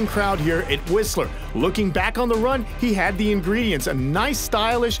amazing crowd here at Whistler. Looking back on the run, he had the ingredients. A nice,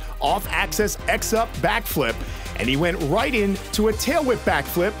 stylish, off-axis X-up backflip, and he went right into a tail whip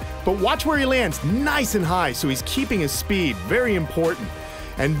backflip, but watch where he lands. Nice and high, so he's keeping his speed. Very important.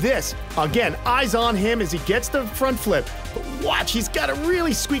 And this, again, eyes on him as he gets the front flip. But watch, he's got to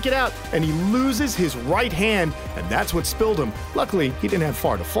really squeak it out, and he loses his right hand, and that's what spilled him. Luckily, he didn't have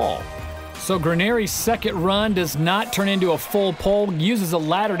far to fall. So Grenier's second run does not turn into a full pole, uses a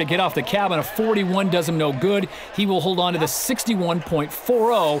ladder to get off the cabin. A 41 does him no good. He will hold on to the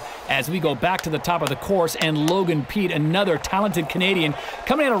 61.40 as we go back to the top of the course. And Logan Pete, another talented Canadian,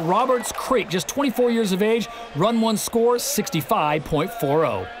 coming out of Roberts Creek, just 24 years of age, run 1 score,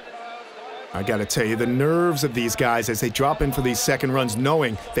 65.40. I got to tell you, the nerves of these guys as they drop in for these second runs,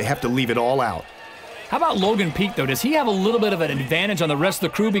 knowing they have to leave it all out. How about Logan Pete, though? Does he have a little bit of an advantage on the rest of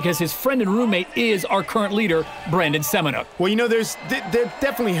the crew because his friend and roommate is our current leader, Brandon Semenuk? Well, you know, that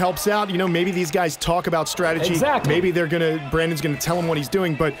definitely helps out. You know, maybe these guys talk about strategy. Exactly. Maybe Brandon's gonna tell him what he's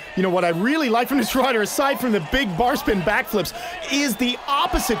doing. But you know what I really like from this rider, aside from the big bar spin backflips, is the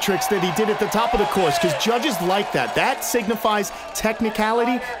opposite tricks that he did at the top of the course, because judges like that. That signifies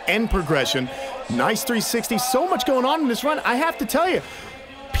technicality and progression. Nice 360. So much going on in this run. I have to tell you,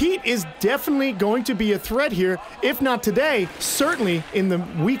 Pete is definitely going to be a threat here, if not today, certainly in the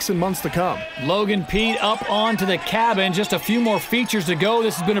weeks and months to come. Logan Pete up onto the cabin, just a few more features to go.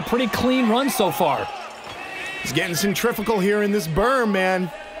 This has been a pretty clean run so far. He's getting centrifugal here in this berm,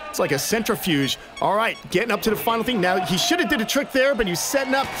 man. It's like a centrifuge. All right, getting up to the final thing. Now, he should have did a trick there, but he's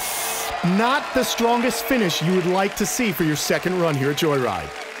setting up not the strongest finish you would like to see for your second run here at Joyride.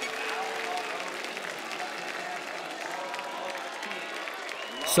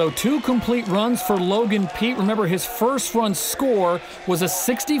 So 2 complete runs for Logan Pete. Remember, his first run score was a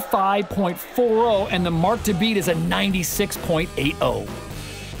 65.40, and the mark to beat is a 96.80.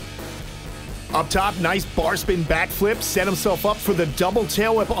 Up top, nice bar spin backflip, set himself up for the double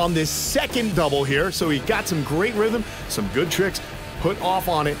tail whip on this second double here. So he got some great rhythm, some good tricks, put off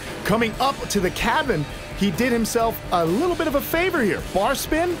on it. Coming up to the cabin, he did himself a little bit of a favor here. Bar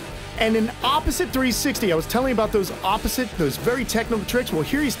spin and an opposite 360. I was telling you about those very technical tricks. Well,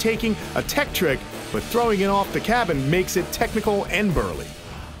 here he's taking a tech trick, but throwing it off the cabin makes it technical and burly.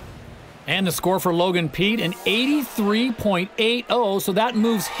 And the score for Logan Pete, an 83.80, so that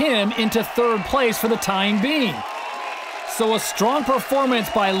moves him into third place for the time being. So a strong performance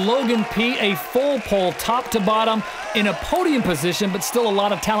by Logan Pete, a full pole top to bottom in a podium position, but still a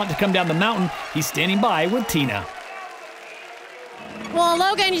lot of talent to come down the mountain. He's standing by with Tina. Well,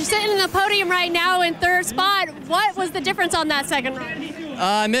 Logan, you're sitting in the podium right now in third spot. What was the difference on that second run?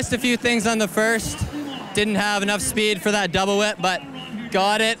 I missed a few things on the first. Didn't have enough speed for that double whip, but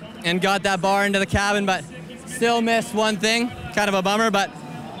got it and got that bar into the cabin, but still missed one thing. Kind of a bummer, but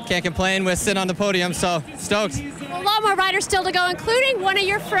can't complain with sitting on the podium, so stoked. A lot more riders still to go, including one of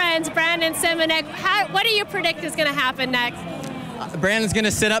your friends, Brandon Simonek. What do you predict is going to happen next? Brandon's going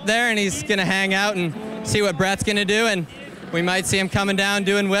to sit up there and he's going to hang out and see what Brett's going to do, and we might see him coming down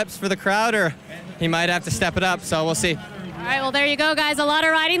doing whips for the crowd, or he might have to step it up, so we'll see. All right, well, there you go, guys. A lot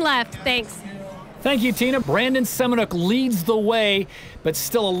of riding left. Thanks. Thank you, Tina. Brandon Simonek leads the way, but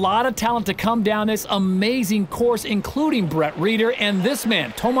still a lot of talent to come down this amazing course, including Brett Reeder and this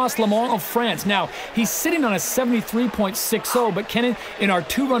man, Thomas Lemont of France. Now, he's sitting on a 73.60, but Kenan, in our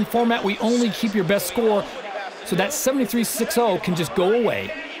two-run format, we only keep your best score, so that 73.60 can just go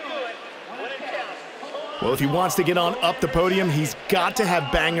away. Well, if he wants to get on up the podium, he's got to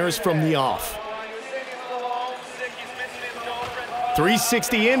have bangers from the off.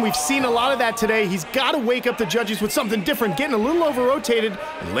 360 in, we've seen a lot of that today. He's got to wake up the judges with something different, getting a little over-rotated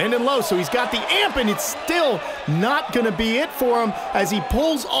and landing low. So he's got the amp, and it's still not going to be it for him as he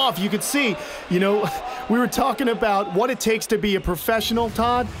pulls off. You could see, you know, we were talking about what it takes to be a professional,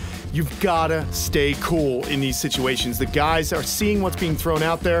 Todd. You've got to stay cool in these situations. The guys are seeing what's being thrown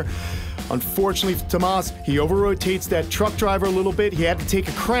out there. Unfortunately for Tomas, he over-rotates that truck driver a little bit. He had to take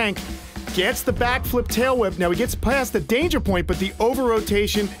a crank. Gets the backflip tail whip. Now he gets past the danger point, but the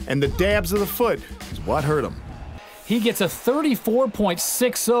over-rotation and the dabs of the foot is what hurt him. He gets a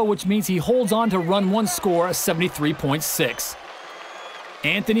 34.60, which means he holds on to run one score, a 73.6.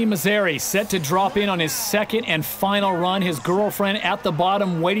 Anthony Mazzari set to drop in on his second and final run. His girlfriend at the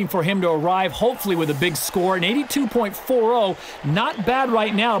bottom waiting for him to arrive, hopefully with a big score, an 82.40. Not bad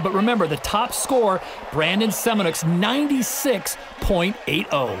right now, but remember, the top score, Brandon Semenuk's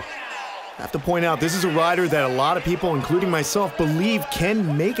 96.80. I have to point out, this is a rider that a lot of people, including myself, believe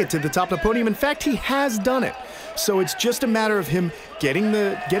can make it to the top of the podium. In fact, he has done it. So it's just a matter of him getting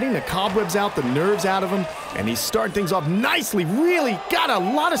the cobwebs out, the nerves out of him, and he's starting things off nicely. Really got a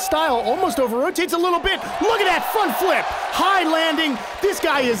lot of style, almost over-rotates a little bit. Look at that front flip, high landing. This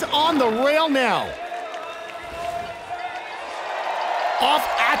guy is on the rail now.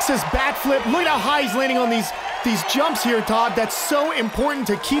 Off-axis backflip. Look at how high he's landing on these jumps here, Todd. That's so important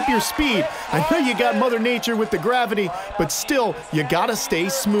to keep your speed. I know you got Mother Nature with the gravity, but still, you gotta stay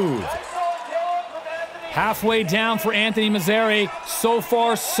smooth. Halfway down for Anthony Mazzari. So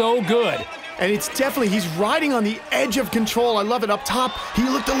far, so good. And it's definitely, he's riding on the edge of control. I love it. Up top, he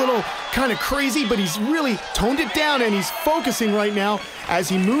looked a little kind of crazy, but he's really toned it down, and he's focusing right now as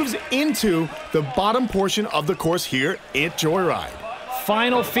he moves into the bottom portion of the course here at Joyride.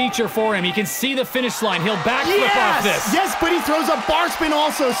 Final feature for him. He can see the finish line. He'll backflip off this. Yes, but he throws a bar spin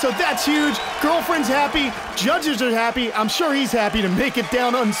also, so that's huge. Girlfriend's happy. Judges are happy. I'm sure he's happy to make it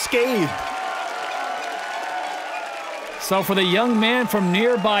down unscathed. So for the young man from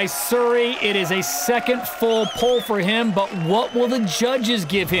nearby Surrey, it is a second full pole for him, but what will the judges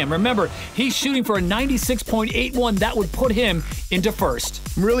give him? Remember, he's shooting for a 96.81. That would put him into first.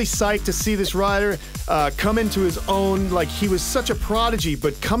 I'm really psyched to see this rider come into his own. Like, he was such a prodigy,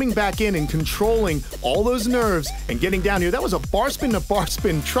 but coming back in and controlling all those nerves and getting down here. That was a bar spin to bar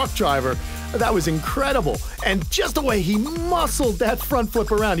spin truck driver. That was incredible. And just the way he muscled that front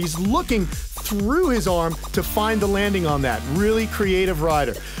flip around. He's looking through his arm to find the landing on that. Really creative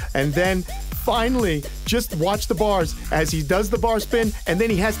rider. And then finally, just watch the bars as he does the bar spin, and then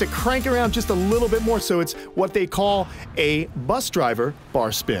he has to crank around just a little bit more. So it's what they call a bus driver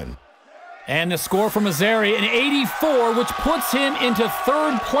bar spin. And the score for Mazzari, an 84, which puts him into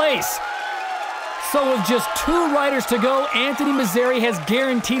third place. So with just two riders to go, Anthony Mazzari has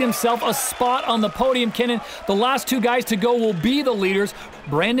guaranteed himself a spot on the podium. Kenan, the last two guys to go will be the leaders.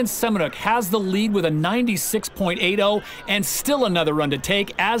 Brandon Semenuk has the lead with a 96.80 and still another run to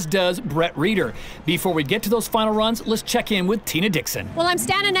take, as does Brett Reeder. Before we get to those final runs, let's check in with Tina Dixon. Well, I'm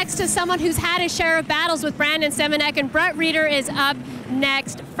standing next to someone who's had his share of battles with Brandon Semenuk, and Brett Reeder is up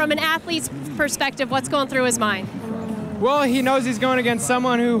next. From an athlete's perspective, what's going through his mind? Well, he knows he's going against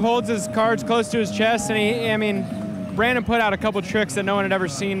someone who holds his cards close to his chest, and Brandon put out a couple tricks that no one had ever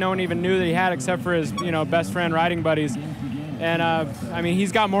seen, no one even knew that he had except for his, best friend riding buddies. And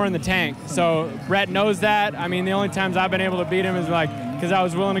he's got more in the tank. So Brett knows that. The only times I've been able to beat him is like because I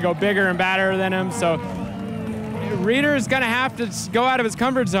was willing to go bigger and badder than him. So Reeder's gonna have to go out of his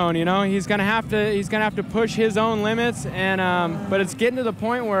comfort zone. You know, he's gonna have to push his own limits. And but it's getting to the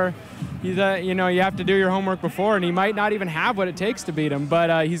point where he's you know, you have to do your homework before, and he might not even have what it takes to beat him.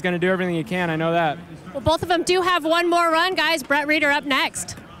 But he's gonna do everything he can. I know that. Well, both of them do have one more run, guys. Brett Reeder up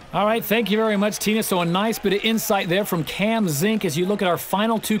next. All right, thank you very much, Tina. So a nice bit of insight there from Cam Zink as you look at our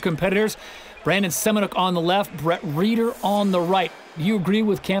final two competitors. Brandon Semenuk on the left, Brett Reeder on the right. Do you agree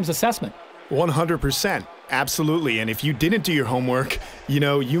with Cam's assessment? 100%. Absolutely. And if you didn't do your homework, you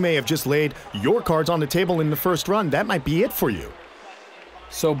know, you may have just laid your cards on the table in the first run. That might be it for you.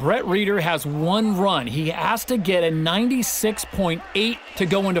 So Brett Reeder has one run. He has to get a 96.8 to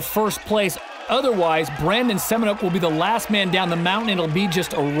go into first place. Otherwise, Brandon Semenuk will be the last man down the mountain. It'll be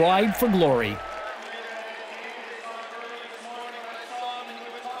just a ride for glory.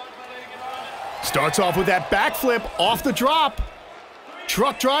 Starts off with that backflip off the drop.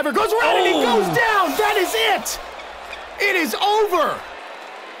 Truck driver goes around and he goes down. That is it. It is over.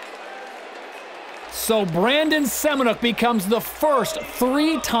 So Brandon Semenuk becomes the first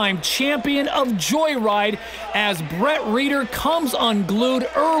three-time champion of Joyride as Brett Reeder comes unglued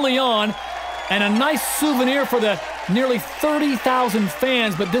early on. And a nice souvenir for the nearly 30,000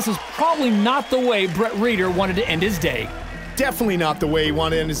 fans, but this is probably not the way Brett Reeder wanted to end his day. Definitely not the way he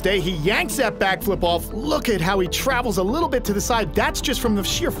wanted to end his day. He yanks that backflip off. Look at how he travels a little bit to the side. That's just from the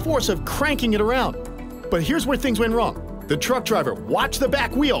sheer force of cranking it around. But here's where things went wrong. The truck driver, watch the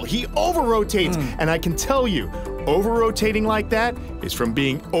back wheel. He over-rotates, and I can tell you, over-rotating like that is from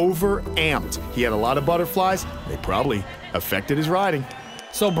being over-amped. He had a lot of butterflies. They probably affected his riding.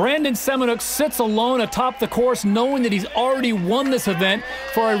 So Brandon Semenuk sits alone atop the course knowing that he's already won this event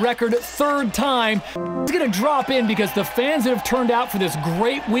for a record third time. He's going to drop in because the fans that have turned out for this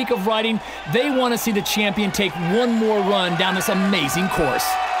great week of riding, they want to see the champion take one more run down this amazing course.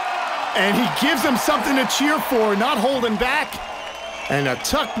 And he gives them something to cheer for, not holding back. And a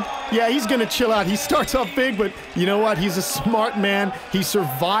tuck, yeah, he's going to chill out. He starts off big, but you know what? He's a smart man. He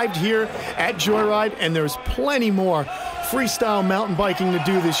survived here at Joyride, and there's plenty more freestyle mountain biking to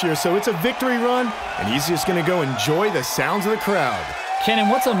do this year. So it's a victory run, and he's just going to go enjoy the sounds of the crowd. Ken,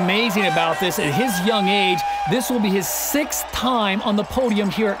 and what's amazing about this, at his young age, this will be his 6th time on the podium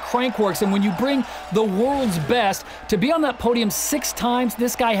here at Crankworx. And when you bring the world's best to be on that podium 6 times,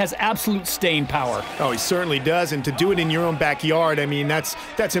 this guy has absolute staying power. Oh, he certainly does. And to do it in your own backyard, I mean, that's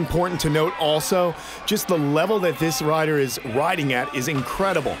important to note also. Just the level that this rider is riding at is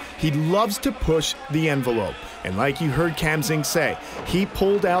incredible. He loves to push the envelope. And like you heard Cam Zink say, he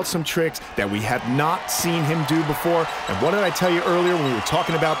pulled out some tricks that we have not seen him do before. And what did I tell you earlier when we were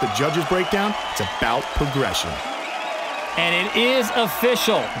talking about the judges' breakdown? It's about progression. And it is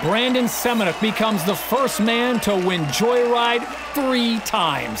official. Brandon Semenuk becomes the first man to win Joyride 3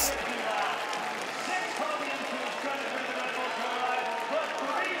 times.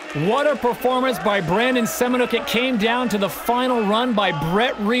 What a performance by Brandon Semenuk. It came down to the final run by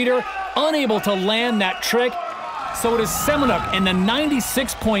Brett Reeder, unable to land that trick. So it is Semenuk in the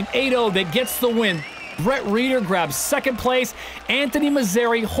 96.80 that gets the win. Brett Reeder grabs 2nd place. Anthony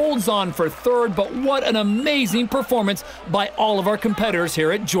Mazzari holds on for 3rd, but what an amazing performance by all of our competitors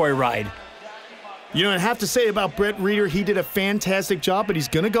here at Joyride. You know, I have to say about Brett Reeder, he did a fantastic job, but he's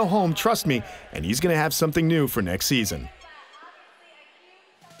going to go home, trust me, and he's going to have something new for next season.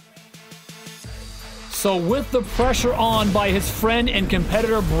 So with the pressure on by his friend and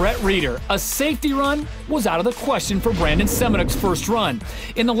competitor Brett Reeder, a safety run was out of the question for Brandon Semenuk's first run.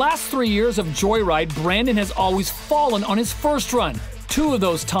 In the last 3 years of Joyride, Brandon has always fallen on his first run, 2 of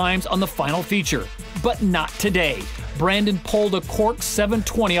those times on the final feature. But not today. Brandon pulled a cork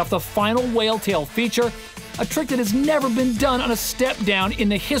 720 off the final whale tail feature, a trick that has never been done on a step down in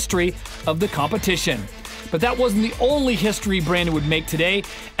the history of the competition. But that wasn't the only history Brandon would make today.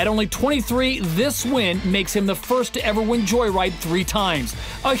 At only 23, this win makes him the first to ever win Joyride 3 times.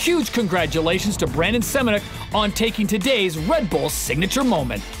 A huge congratulations to Brandon Semenuk on taking today's Red Bull signature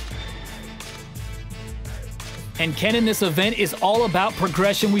moment. And Ken, in this event is all about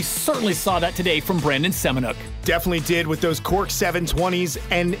progression. We certainly saw that today from Brandon Semenuk. Definitely did with those cork 720s.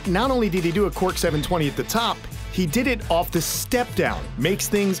 And not only did he do a cork 720 at the top, he did it off the step down. Makes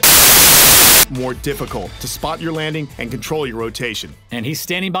things more difficult to spot your landing and control your rotation. And he's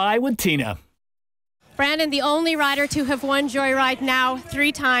standing by with Tina. Brandon, the only rider to have won Joyride now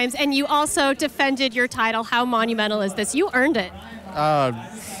 3 times, and you also defended your title. How monumental is this? You earned it.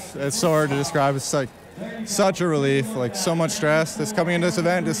 It's so hard to describe. It's like such a relief, like so much stress. This coming into this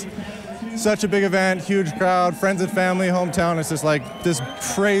event, just such a big event, huge crowd, friends and family, hometown. It's just like this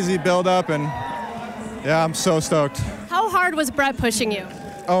crazy build up, and yeah, I'm so stoked. How hard was Brett pushing you?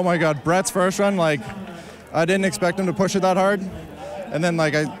 Oh my God, Brett's first run, like, I didn't expect him to push it that hard. And then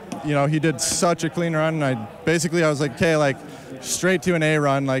like he did such a clean run. I was like, okay, like straight to an A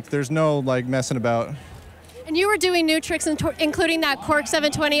run. Like there's no like messing about. And you were doing new tricks, including that cork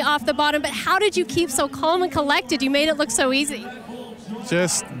 720 off the bottom, but how did you keep so calm and collected? You made it look so easy.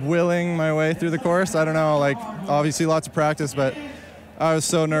 Just willing my way through the course. I don't know, like obviously lots of practice, but I was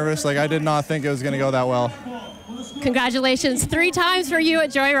so nervous. Like I did not think it was gonna go that well. Congratulations, 3 times for you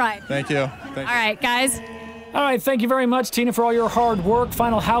at Joyride. Thank you. All right, guys. All right, thank you very much, Tina, for all your hard work.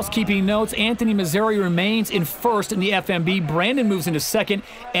 Final housekeeping notes. Anthony Mazzeri remains in first in the FMB. Brandon moves into second,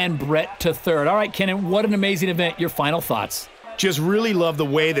 and Brett to third. All right, Kenan, what an amazing event. Your final thoughts. Just really love the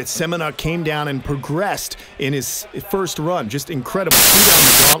way that Semenuk came down and progressed in his first run. Just incredible. Threw down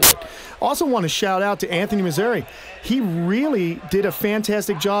the gauntlet. Also want to shout out to Anthony Mazzeri. He really did a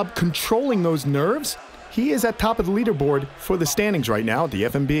fantastic job controlling those nerves. He is at top of the leaderboard for the standings right now at the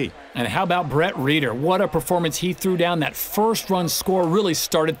FMB. And how about Brett Reeder? What a performance he threw down. That first run score really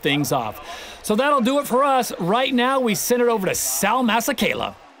started things off. So that'll do it for us. Right now, we send it over to Sal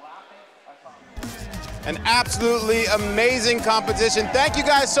Masekela. An absolutely amazing competition. Thank you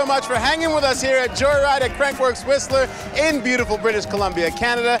guys so much for hanging with us here at Joyride at Crankworx Whistler in beautiful British Columbia,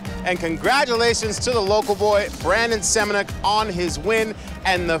 Canada. And congratulations to the local boy, Brandon Semenuk, on his win,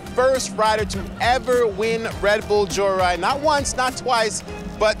 and the first rider to ever win Red Bull Joyride. Not once, not twice,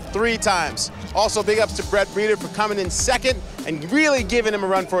 but 3 times. Also, big ups to Brett Reeder for coming in second and really giving him a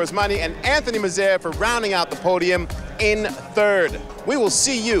run for his money, and Anthony Mazzeri for rounding out the podium in third. We will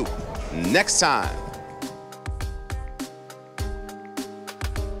see you next time.